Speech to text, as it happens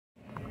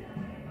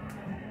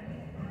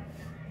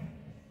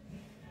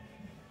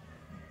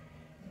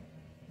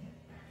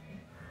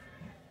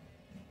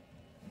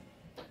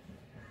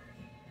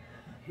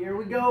Here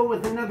we go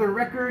with another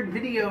record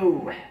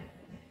video.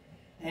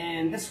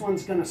 And this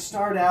one's going to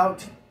start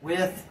out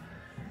with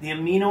the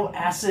amino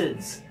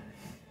acids.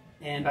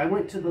 And I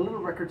went to the little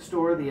record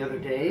store the other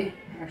day,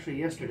 actually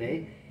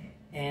yesterday,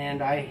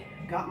 and I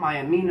got my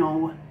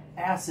amino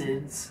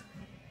acids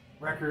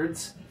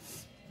records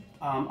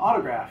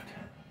autographed,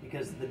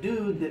 because the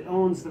dude that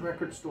owns the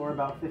record store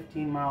about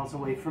 15 miles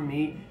away from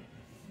me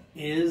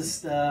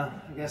is I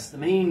guess the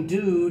main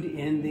dude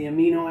in the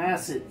amino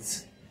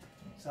acids.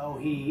 So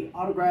he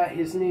autographed,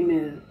 his name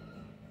is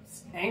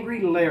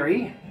Angry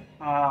Larry,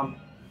 and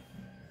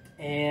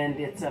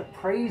it's a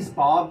praise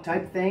Bob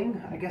type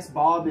thing. I guess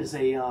Bob is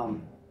a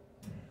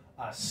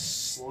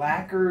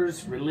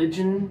slacker's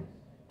religion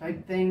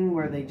type thing,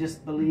 where they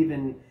just believe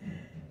in,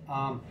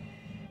 I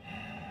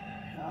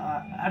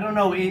don't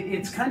know,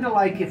 it's kind of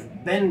like if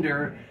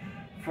Bender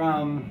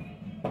from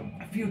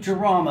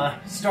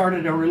Futurama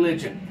started a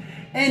religion.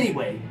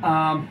 Anyway,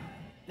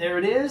 there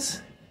it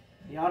is.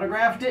 He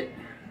autographed it.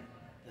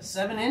 The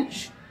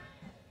 7-inch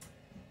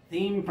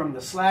theme from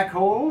the Slack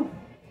Hole.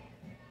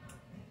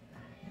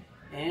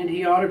 And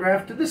he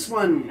autographed this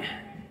one,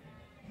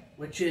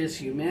 which is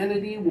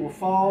Humanity Will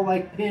Fall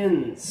Like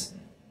Pins.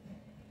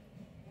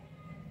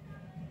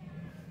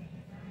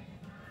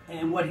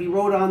 And what he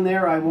wrote on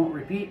there I won't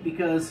repeat,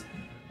 because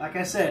like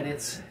I said,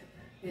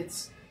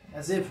 it's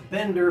as if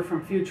Bender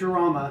from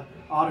Futurama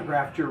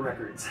autographed your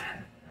records.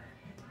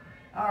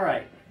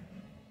 Alright,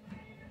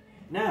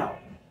 now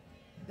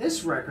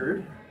this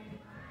record,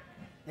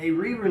 they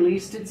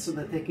re-released it so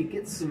that they could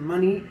get some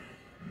money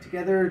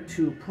together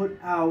to put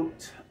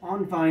out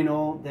on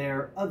vinyl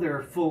their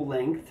other full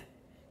length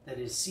that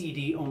is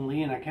CD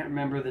only, and I can't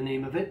remember the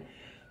name of it.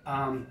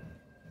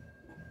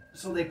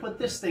 So they put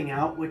this thing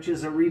out, which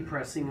is a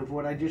repressing of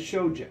what I just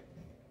showed you.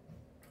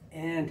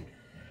 And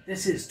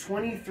this is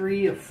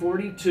 23 of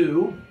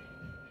 42.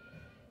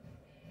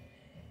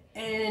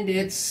 And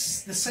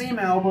it's the same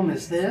album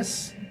as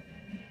this.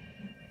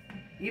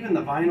 Even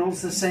the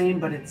vinyl's the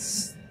same, but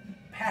it's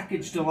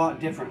packaged a lot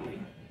differently,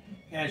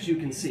 as you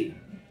can see.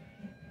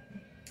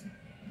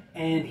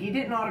 And he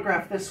didn't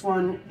autograph this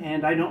one,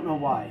 and I don't know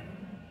why.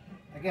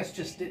 I guess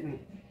just didn't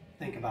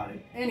think about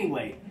it.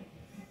 Anyway,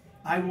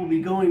 I will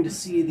be going to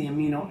see the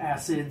amino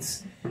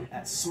acids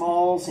at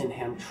Smalls in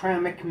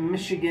Hamtramck,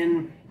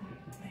 Michigan.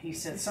 He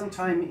said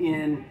sometime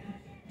in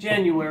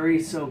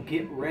January, so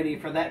get ready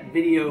for that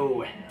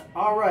video.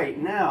 Alright,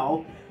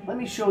 now let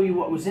me show you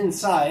what was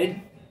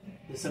inside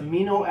this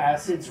amino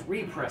acids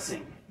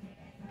repressing.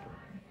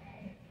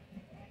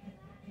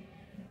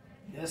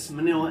 This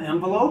manila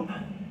envelope,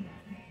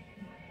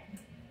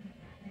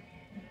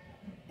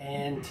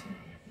 and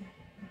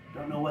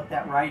don't know what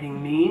that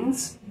writing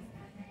means.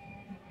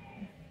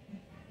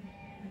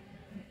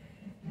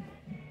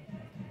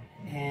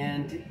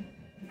 And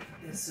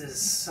this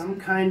is some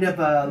kind of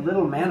a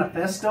little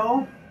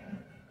manifesto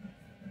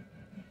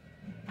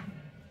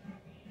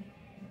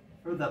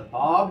for the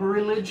Bob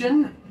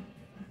religion,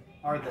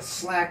 or the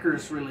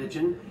Slackers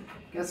religion.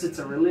 I guess it's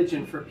a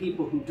religion for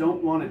people who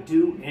don't want to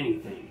do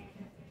anything.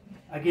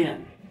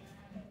 Again,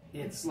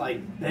 it's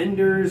like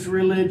Bender's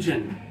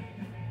religion.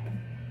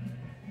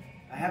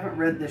 I haven't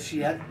read this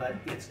yet, but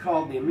it's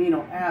called The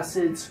Amino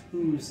Acids,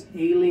 Who's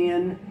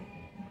Alien?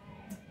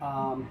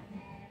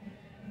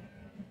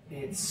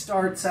 It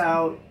starts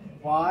out,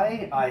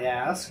 why, I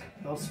ask,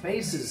 those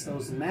faces,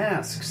 those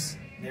masks,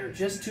 they're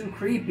just too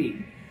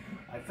creepy.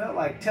 I felt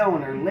like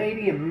telling her,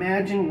 lady,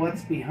 imagine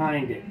what's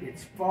behind it.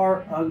 It's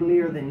far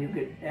uglier than you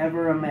could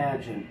ever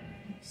imagine.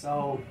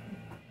 So,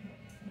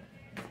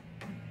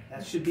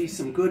 that should be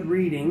some good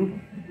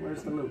reading.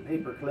 Where's the little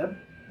paper clip?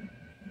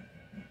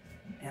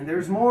 And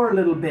there's more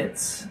little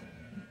bits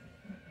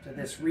to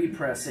this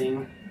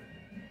repressing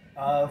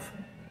of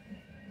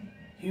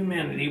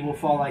Humanity Will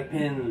Fall Like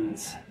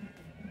Pins.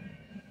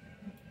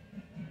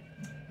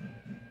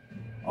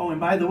 Oh,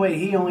 and by the way,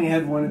 he only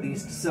had one of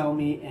these to sell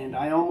me, and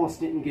I almost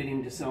didn't get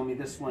him to sell me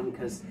this one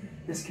because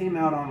this came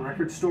out on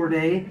Record Store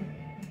Day,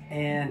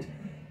 and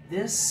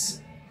this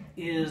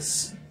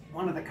is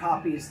one of the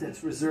copies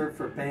that's reserved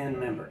for band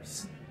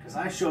members. Because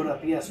I showed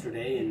up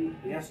yesterday, and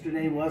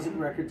yesterday wasn't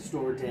Record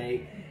Store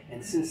Day,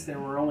 and since there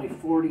were only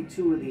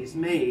 42 of these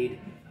made,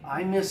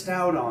 I missed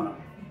out on them.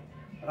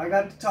 But I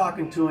got to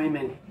talking to him,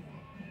 and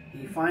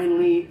he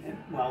finally,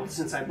 well,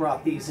 since I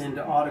brought these in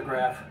to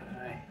autograph,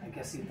 I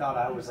guess he thought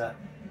I was a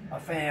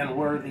fan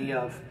worthy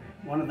of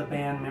one of the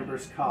band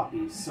members'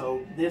 copies.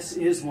 So this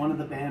is one of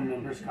the band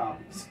members'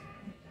 copies.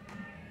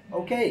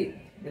 Okay,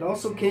 it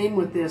also came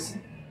with this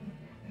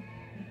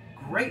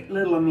great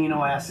little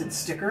amino acid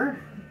sticker.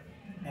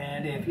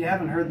 And if you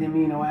haven't heard the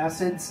amino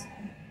acids,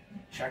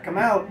 check them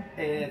out.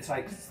 It's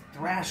like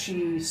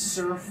thrashy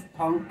surf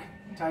punk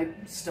type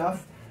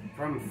stuff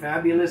from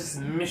fabulous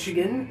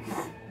Michigan.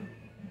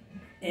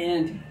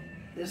 And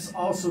this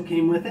also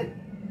came with it.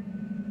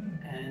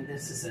 And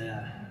this is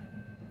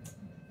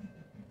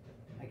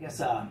I guess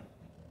a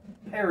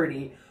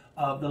parody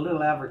of the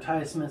little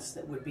advertisements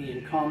that would be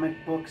in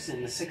comic books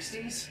in the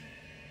 60s.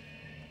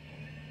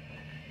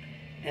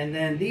 And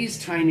then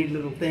these tiny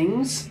little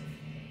things.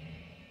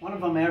 One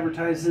of them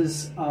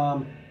advertises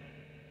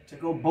to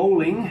go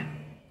bowling.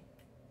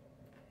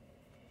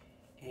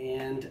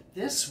 And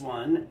this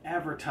one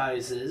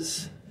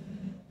advertises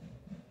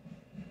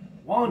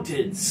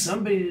wanted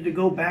somebody to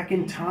go back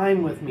in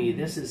time with me.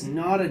 This is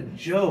not a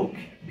joke.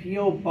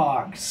 P.O.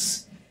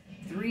 Box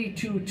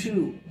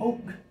 322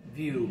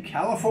 Oakview,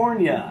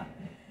 California.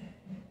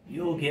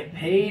 You'll get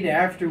paid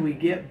after we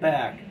get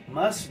back.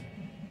 Must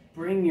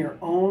bring your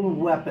own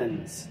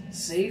weapons.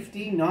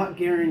 Safety not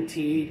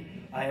guaranteed.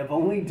 I have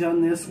only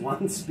done this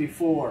once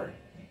before.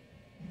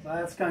 So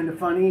that's kind of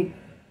funny.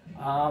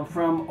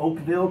 From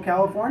Oakville,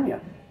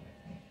 California.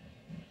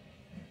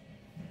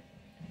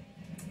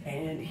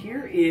 And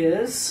here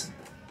is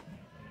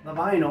the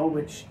vinyl,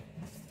 which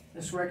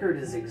this record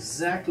is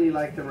exactly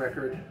like the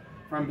record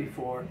from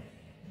before.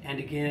 And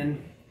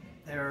again,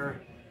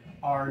 there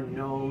are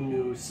no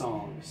new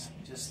songs.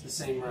 Just the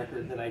same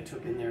record that I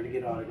took in there to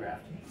get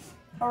autographed.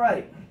 All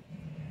right.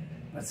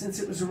 But since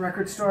it was a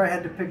record store, I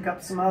had to pick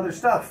up some other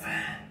stuff.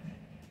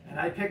 And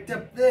I picked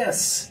up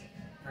this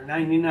for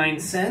 99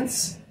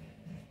 cents.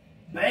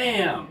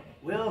 Bam!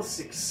 Will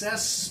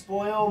success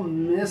spoil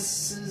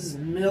Mrs.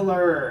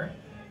 Miller?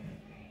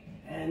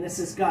 And this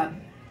has got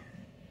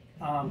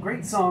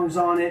great songs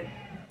on it.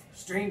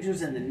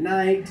 Strangers in the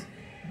Night,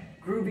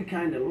 Groovy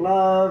Kind of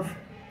Love,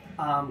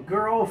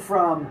 Girl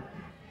from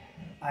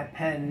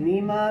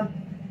Ipanema,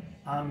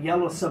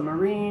 Yellow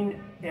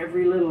Submarine,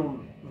 Every Little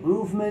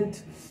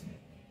Movement,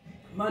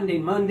 Monday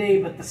Monday,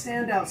 but the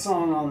standout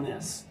song on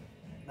this,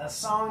 the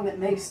song that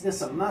makes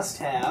this a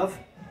must-have,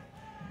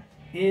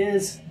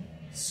 is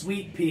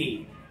Sweet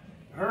Pea.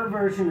 Her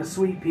version of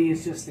Sweet Pea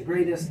is just the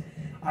greatest.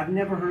 I've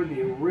never heard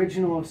the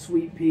original of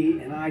Sweet Pea,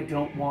 and I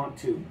don't want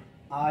to.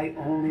 I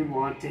only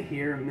want to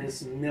hear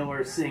Miss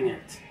Miller sing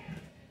it.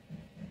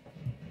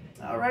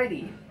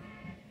 Alrighty.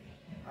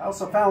 I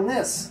also found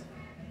this.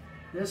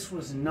 This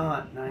was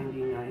not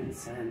 99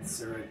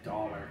 cents or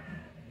 $1.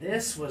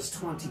 This was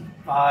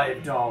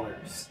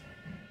 $25.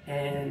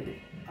 And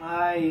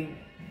I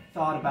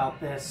thought about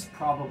this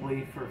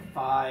probably for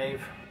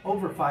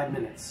over 5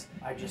 minutes.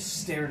 I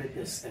just stared at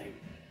this thing.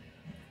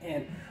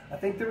 And I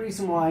think the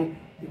reason why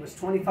it was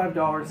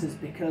 $25 is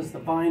because the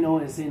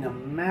vinyl is in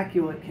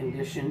immaculate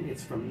condition.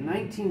 It's from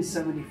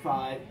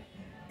 1975,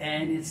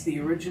 and it's the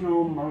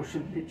original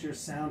motion picture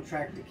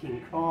soundtrack to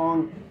King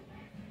Kong,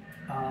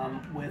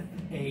 with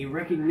a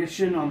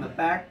recognition on the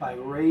back by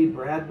Ray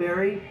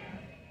Bradbury.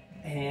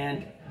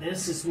 And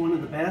this is one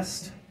of the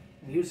best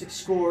music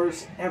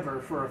scores ever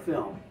for a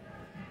film.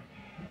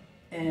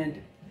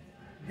 And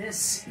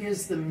this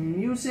is the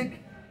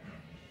music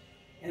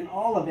and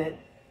all of it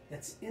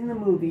that's in the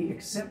movie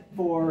except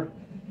for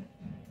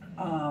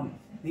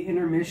the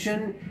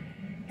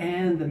intermission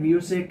and the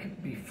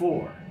music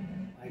before.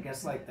 I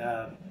guess like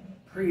the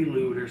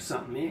prelude or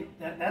something.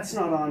 That's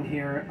not on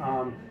here.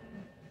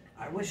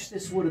 I wish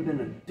this would have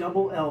been a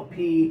double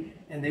LP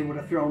and they would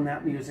have thrown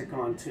that music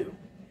on too.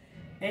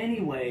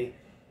 Anyway,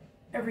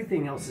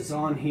 everything else is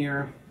on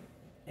here,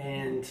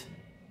 and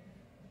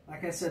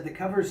like I said, the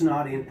cover's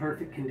not in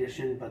perfect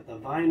condition, but the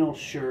vinyl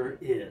sure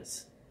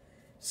is.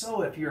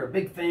 So if you're a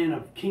big fan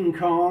of King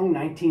Kong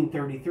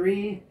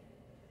 1933,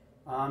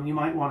 you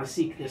might want to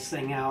seek this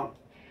thing out,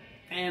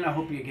 and I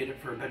hope you get it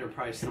for a better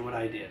price than what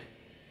I did.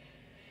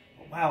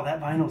 But wow,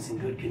 that vinyl's in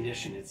good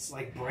condition. It's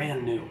like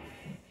brand new.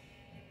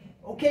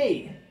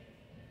 Okay,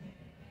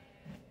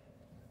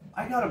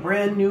 I got a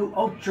brand new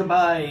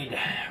Ultrabide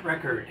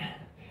record,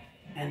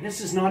 and this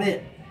is not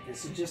it.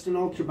 This is just an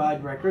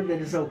Ultrabide record that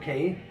is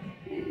okay.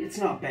 It's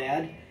not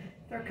bad.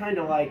 They're kind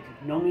of like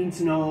No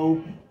Means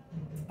No,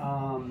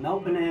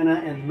 Melt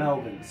Banana, and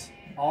Melvins,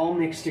 all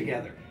mixed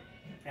together.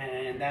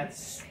 And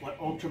that's what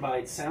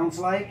Ultrabide sounds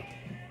like,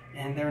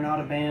 and they're not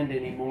a band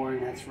anymore,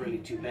 and that's really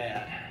too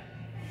bad.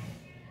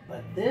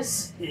 But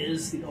this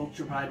is the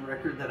Ultrabide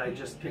record that I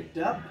just picked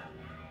up.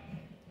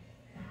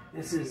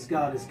 This is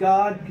God is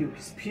God, Puke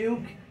is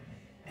Puke,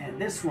 and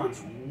this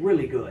one's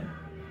really good.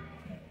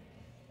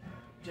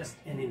 Just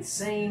an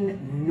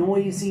insane,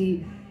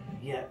 noisy,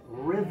 yet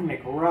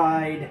rhythmic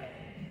ride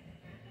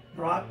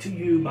brought to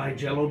you by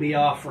Jello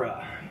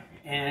Biafra.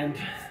 And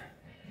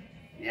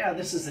yeah,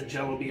 this is a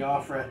Jello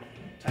Biafra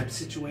type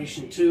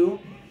situation too.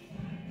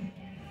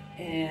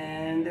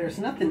 And there's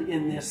nothing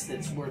in this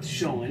that's worth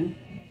showing.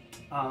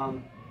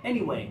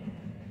 Anyway,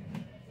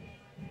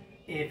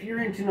 if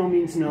you're into No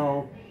Means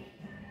No,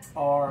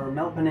 or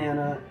Melt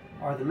Banana,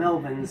 or the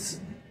Melvins,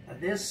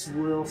 this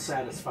will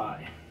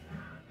satisfy.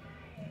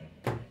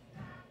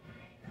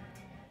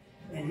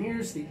 And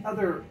here's the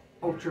other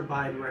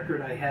Ultrabide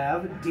record I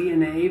have,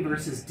 DNA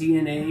versus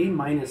DNA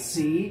minus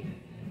C.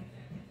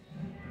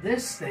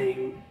 This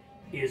thing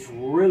is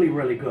really,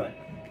 really good.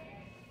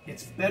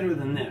 It's better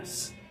than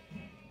this.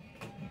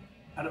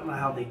 I don't know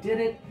how they did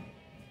it,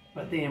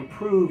 but they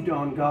improved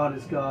on God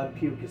is God,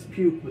 Puke is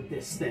Puke with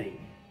this thing.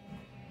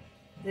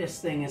 This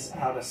thing is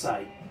out of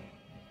sight.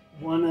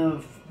 One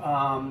of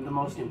the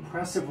most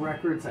impressive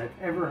records I've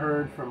ever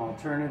heard from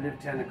Alternative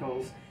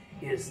Tentacles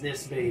is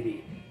this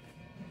baby.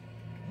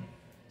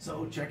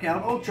 So check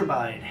out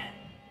Ultrabide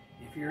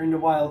if you're into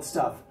wild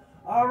stuff.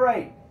 All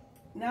right,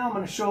 now I'm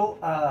going to show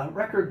a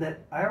record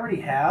that I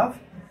already have.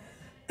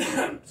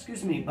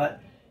 Excuse me,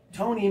 but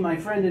Tony, my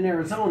friend in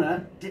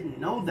Arizona, didn't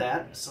know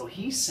that, so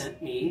he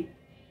sent me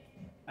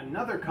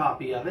another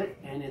copy of it,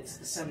 and it's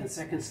the 7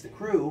 Seconds to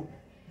Crew,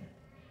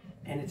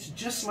 and it's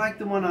just like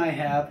the one I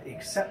have,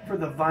 except for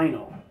the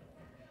vinyl.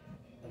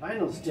 The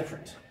vinyl's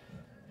different.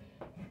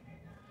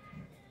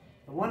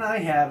 The one I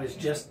have is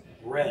just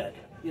red,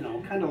 you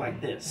know, kind of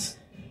like this.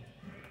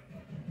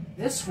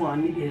 This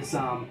one is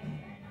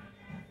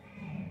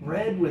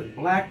red with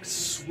black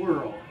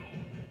swirl.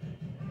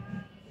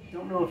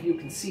 Don't know if you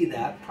can see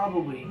that.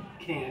 Probably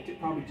can't. It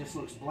probably just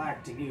looks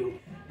black to you.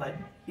 But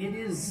it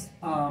is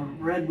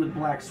red with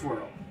black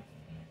swirl.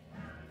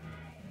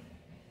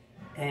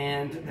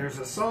 And there's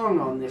a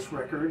song on this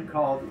record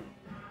called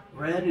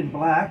Red and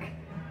Black.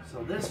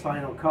 So this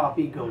vinyl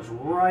copy goes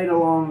right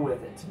along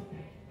with it.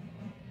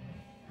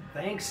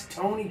 Thanks,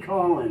 Tony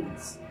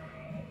Collins.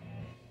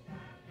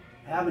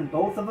 Having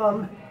both of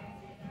them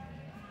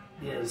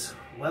is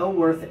well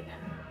worth it.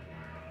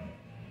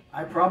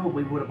 I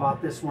probably would have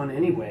bought this one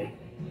anyway.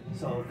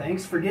 So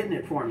thanks for getting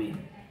it for me.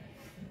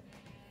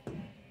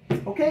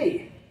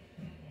 Okay,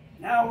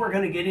 now we're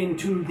going to get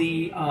into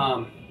the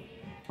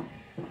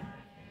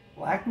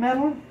black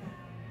metal.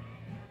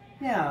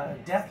 Yeah,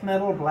 death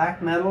metal,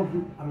 black metal.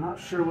 I'm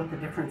not sure what the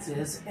difference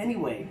is.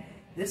 Anyway,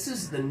 this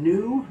is the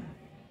new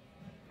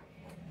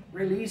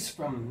release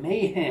from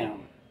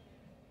Mayhem,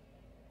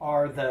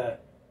 or the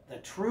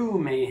True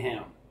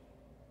Mayhem.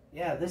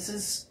 Yeah, this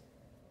is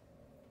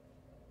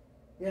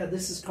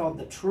called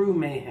the True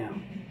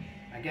Mayhem.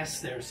 I guess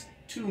there's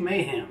two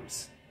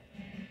Mayhems.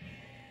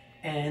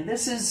 And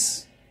this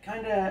is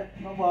kind of,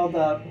 well,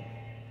 the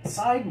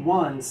side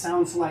one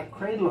sounds like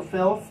Cradle of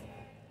Filth,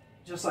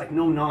 just like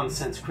no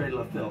nonsense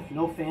Cradle of Filth.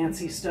 No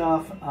fancy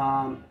stuff,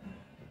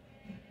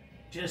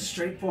 just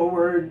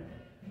straightforward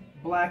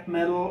black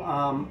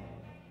metal.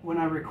 When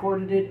I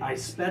recorded it, I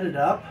sped it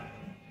up.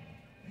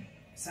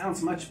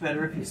 Sounds much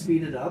better if you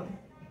speed it up.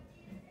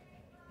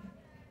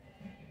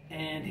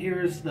 And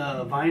here's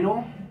the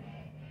vinyl.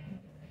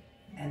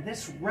 And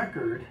this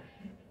record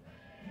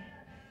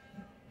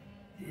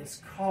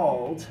is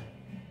called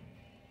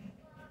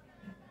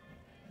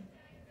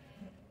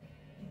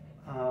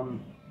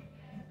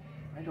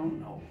I don't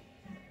know.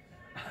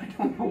 I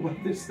don't know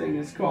what this thing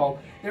is called.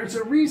 There's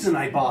a reason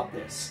I bought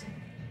this.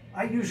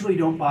 I usually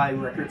don't buy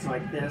records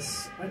like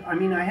this. I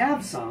mean, I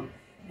have some,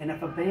 and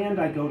if a band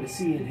I go to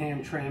see in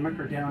Hamtramck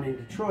or down in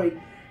Detroit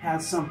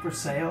has some for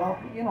sale,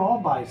 you know, I'll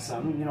buy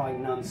some, you know, like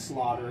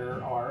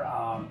Nunslaughter or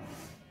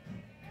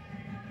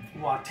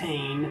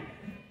Watain.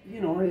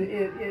 You know,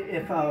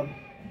 if a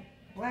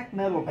black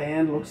metal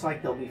band looks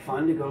like they'll be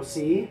fun to go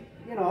see,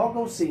 you know, I'll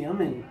go see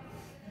them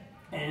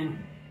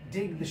and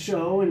dig the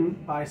show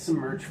and buy some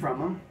merch from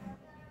them.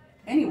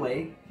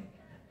 Anyway,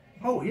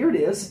 oh, here it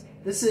is.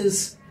 This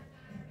is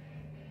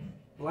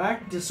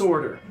Black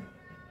Disorder.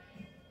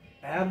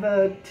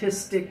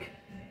 Atavistic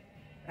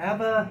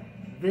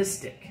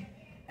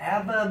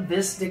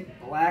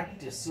Black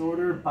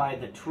Disorder by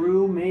the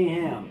True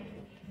Mayhem.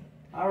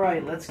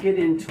 Alright, let's get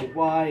into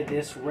why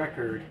this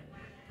record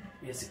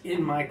is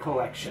in my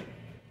collection.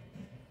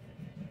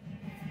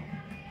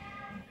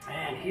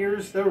 And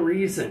here's the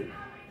reason.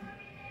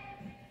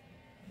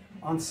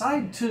 On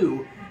side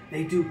 2,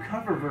 they do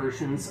cover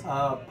versions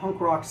of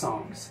punk rock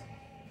songs.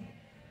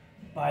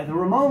 By the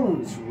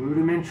Ramones,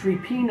 Rudimentary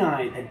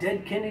Peni, The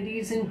Dead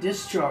Kennedys, and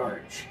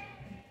Discharge.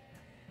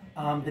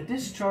 The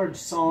Discharge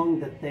song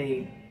that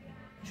they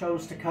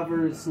chose to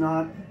cover is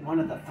not one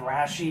of the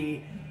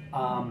thrashy,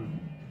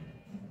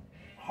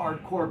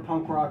 hardcore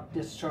punk rock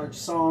Discharge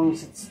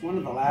songs. It's one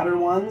of the latter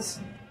ones,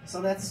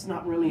 so that's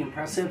not really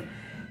impressive.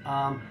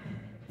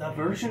 The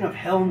version of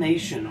Hell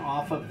Nation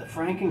off of the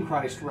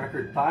Frankenchrist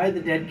record by the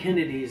Dead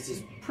Kennedys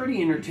is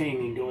pretty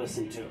entertaining to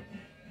listen to.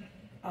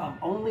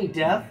 Only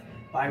Death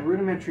by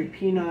Rudimentary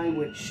Peni,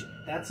 which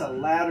that's a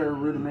latter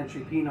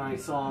Rudimentary Peni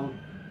song,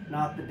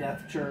 not the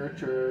Death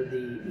Church or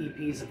the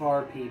EPs of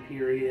RP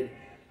period,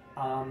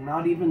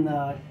 not even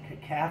the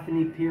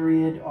Cacophony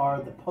period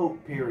or the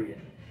Pope period,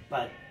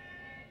 but,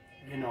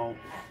 you know,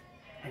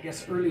 I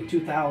guess early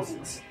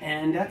 2000s,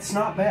 and that's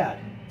not bad.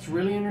 It's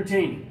really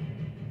entertaining.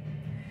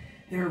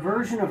 Their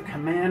version of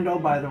Commando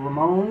by the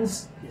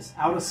Ramones is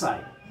out of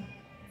sight.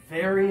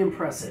 Very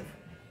impressive.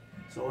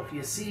 So if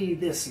you see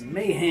this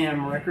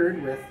Mayhem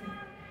record with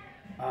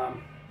a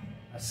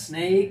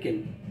snake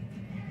and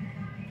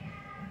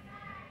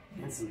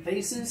some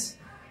faces,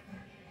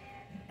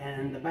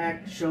 and the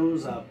back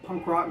shows a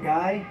punk rock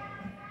guy,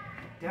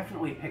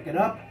 definitely pick it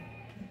up.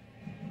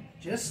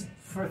 Just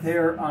for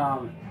their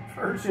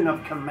version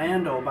of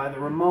Commando by the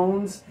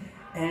Ramones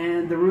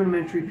and the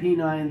Rudimentary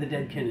Peni and the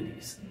Dead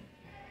Kennedys.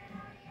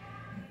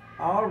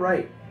 All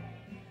right,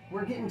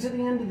 we're getting to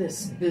the end of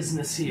this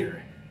business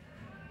here.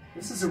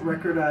 This is a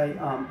record I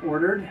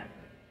ordered.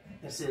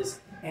 This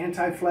is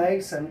Anti-Flag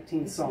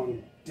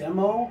 17-song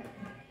demo,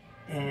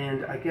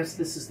 and I guess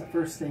this is the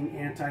first thing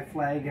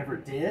Anti-Flag ever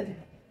did.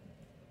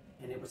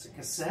 and it was a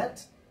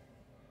cassette.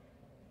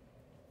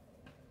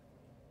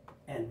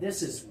 And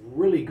this is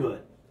really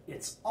good.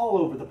 It's all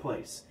over the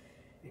place.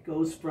 It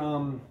goes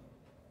from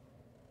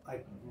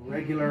like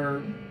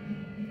regular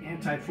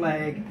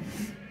Anti-Flag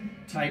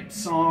type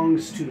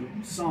songs to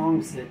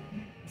songs that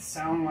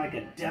sound like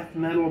a death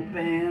metal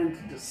band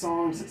to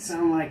songs that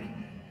sound like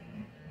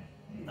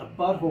the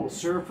Butthole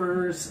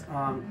Surfers,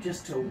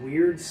 just to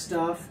weird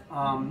stuff.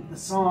 The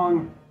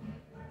song,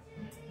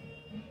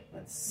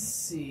 let's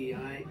see,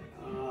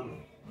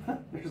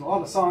 there's a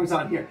lot of songs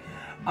on here.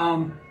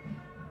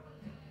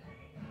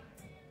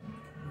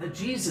 The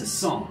Jesus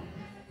Song.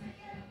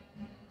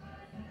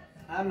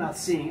 I'm not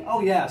seeing,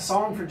 oh yeah,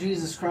 Song for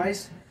Jesus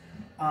Christ.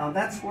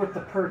 That's worth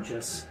the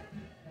purchase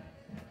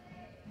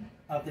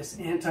of this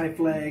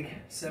Anti-Flag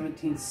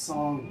 17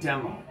 song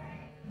demo.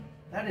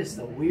 That is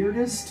the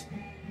weirdest,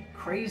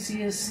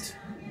 craziest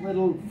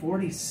little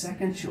 40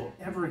 seconds you'll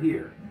ever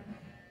hear.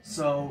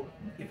 So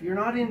if you're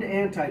not into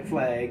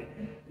Anti-Flag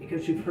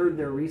because you've heard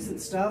their recent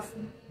stuff,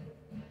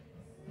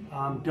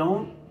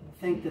 don't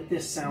think that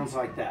this sounds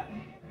like that.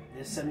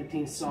 This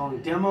 17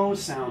 song demo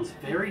sounds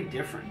very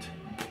different.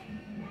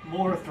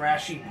 More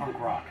thrashy punk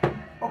rock.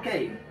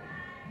 Okay,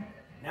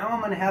 now I'm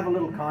going to have a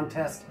little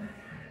contest,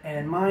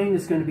 and mine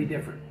is going to be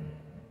different.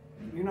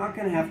 You're not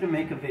going to have to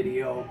make a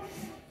video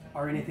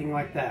or anything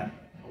like that.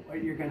 But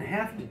what you're going to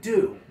have to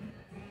do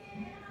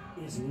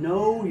is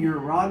know your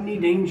Rodney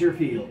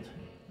Dangerfield.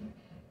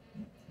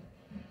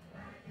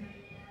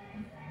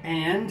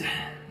 And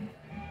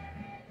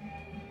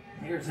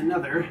here's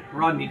another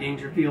Rodney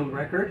Dangerfield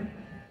record.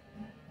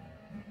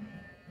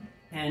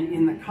 And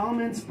in the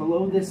comments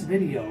below this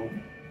video,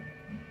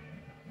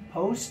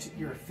 post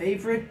your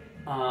favorite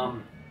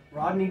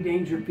Rodney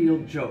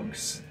Dangerfield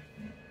jokes.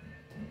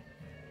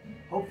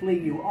 Hopefully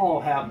you all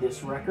have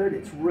this record.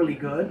 It's really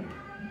good.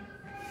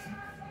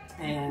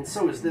 And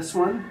so is this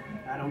one.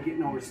 I Don't Get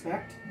No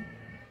Respect.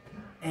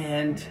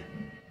 And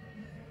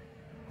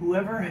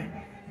whoever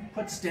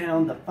puts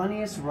down the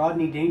funniest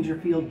Rodney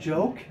Dangerfield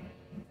joke,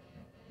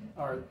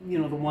 or you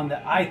know, the one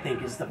that I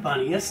think is the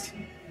funniest,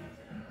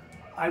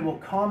 I will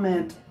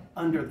comment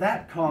under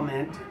that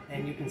comment,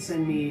 and you can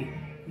send me,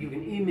 you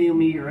can email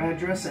me your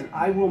address, and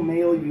I will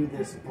mail you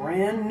this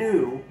brand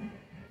new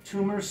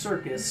Tumor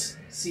Circus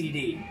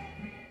CD.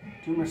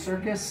 Tumor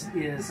Circus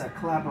is a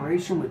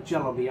collaboration with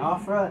Jello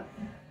Biafra,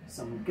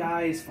 some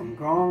guys from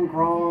Grong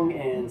Grong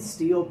and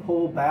Steel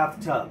Pole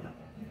Bathtub.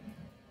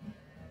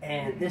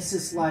 And this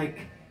is like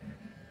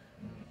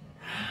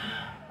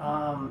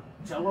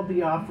Jello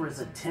Biafra's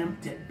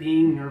attempt at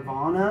being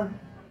Nirvana,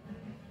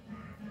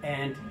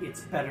 and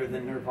it's better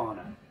than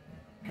Nirvana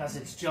because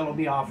it's Jello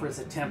Biafra's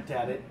attempt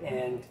at it,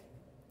 and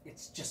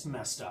it's just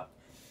messed up.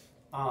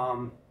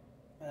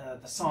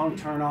 The song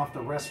Turn Off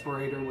the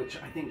Respirator, which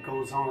I think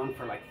goes on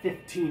for like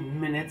 15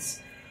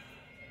 minutes,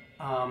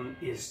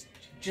 is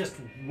just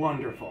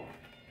wonderful.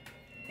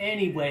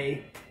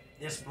 Anyway,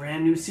 this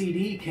brand new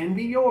CD can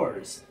be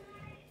yours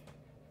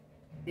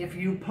if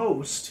you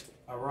post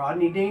a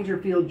Rodney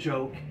Dangerfield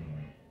joke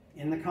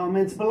in the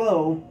comments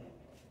below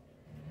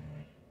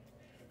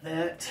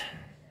that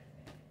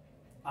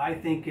I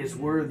think is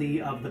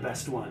worthy of the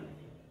best one.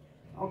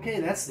 Okay,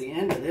 that's the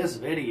end of this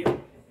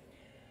video.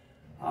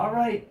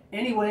 Alright,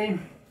 anyway,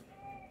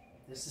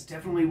 this is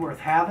definitely worth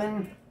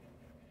having,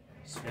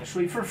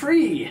 especially for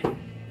free.